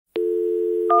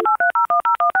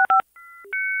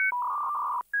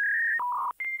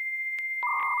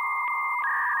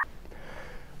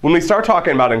When we start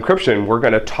talking about encryption, we're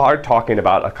going to start talking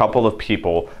about a couple of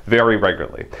people very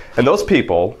regularly. And those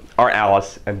people are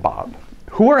Alice and Bob.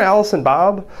 Who are Alice and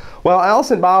Bob? Well, Alice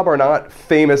and Bob are not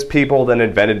famous people that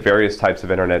invented various types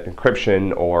of internet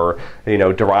encryption or,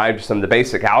 derived some of the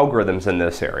basic algorithms in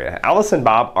this area. Alice and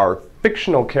Bob are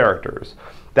fictional characters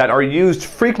that are used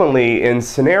frequently in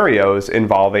scenarios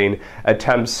involving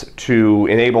attempts to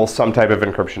enable some type of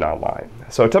encryption online.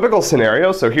 So a typical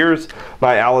scenario, so here's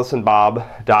my Alice and Bob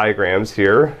diagrams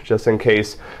here, just in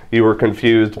case you were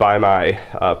confused by my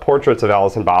portraits of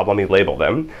Alice and Bob, let me label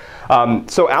them.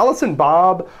 So Alice and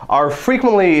Bob are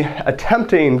frequently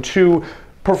attempting to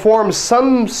perform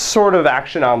some sort of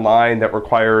action online that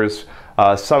requires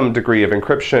some degree of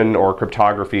encryption or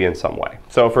cryptography in some way.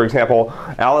 So for example,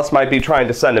 Alice might be trying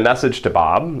to send a message to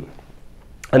Bob.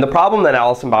 And the problem that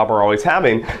Alice and Bob are always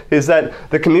having is that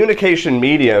the communication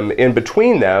medium in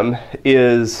between them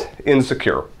is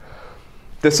insecure.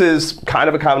 This is kind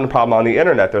of a common problem on the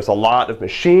internet. There's a lot of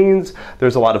machines,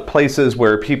 there's a lot of places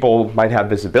where people might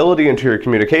have visibility into your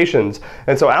communications.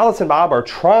 And so Alice and Bob are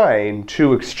trying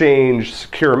to exchange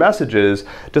secure messages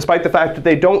despite the fact that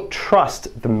they don't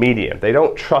trust the medium. They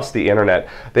don't trust the internet.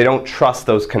 They don't trust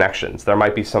those connections. There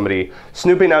might be somebody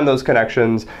snooping on those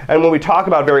connections. And when we talk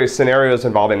about various scenarios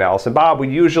involving Alice and Bob, we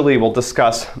usually will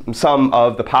discuss some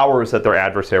of the powers that their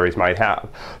adversaries might have.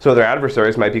 So their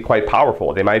adversaries might be quite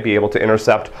powerful. They might be able to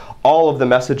intercept all of the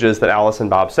messages that Alice and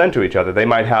Bob send to each other. They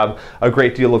might have a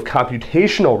great deal of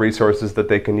computational resources that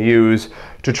they can use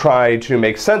to try to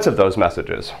make sense of those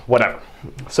messages, whatever.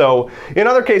 So in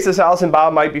other cases, Alice and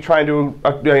Bob might be trying to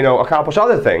accomplish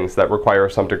other things that require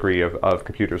some degree of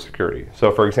computer security. So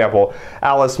for example,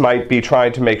 Alice might be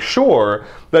trying to make sure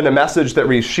that a message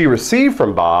that she received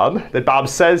from Bob, that Bob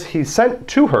says he sent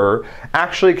to her,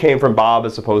 actually came from Bob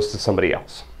as opposed to somebody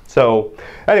else. So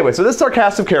anyway, so this is our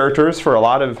cast of characters for a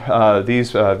lot of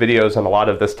these videos and a lot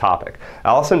of this topic.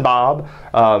 Alice and Bob,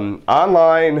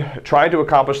 online, trying to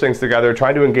accomplish things together,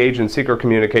 trying to engage in secret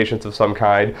communications of some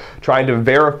kind, trying to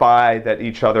verify that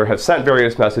each other have sent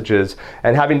various messages,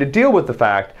 and having to deal with the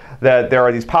fact that there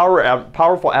are these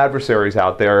powerful adversaries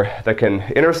out there that can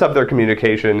intercept their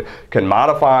communication, can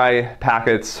modify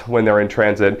packets when they're in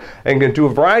transit, and can do a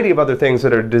variety of other things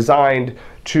that are designed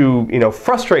to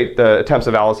frustrate the attempts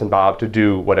of Alice and Bob to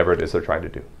do whatever it is they're trying to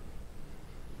do.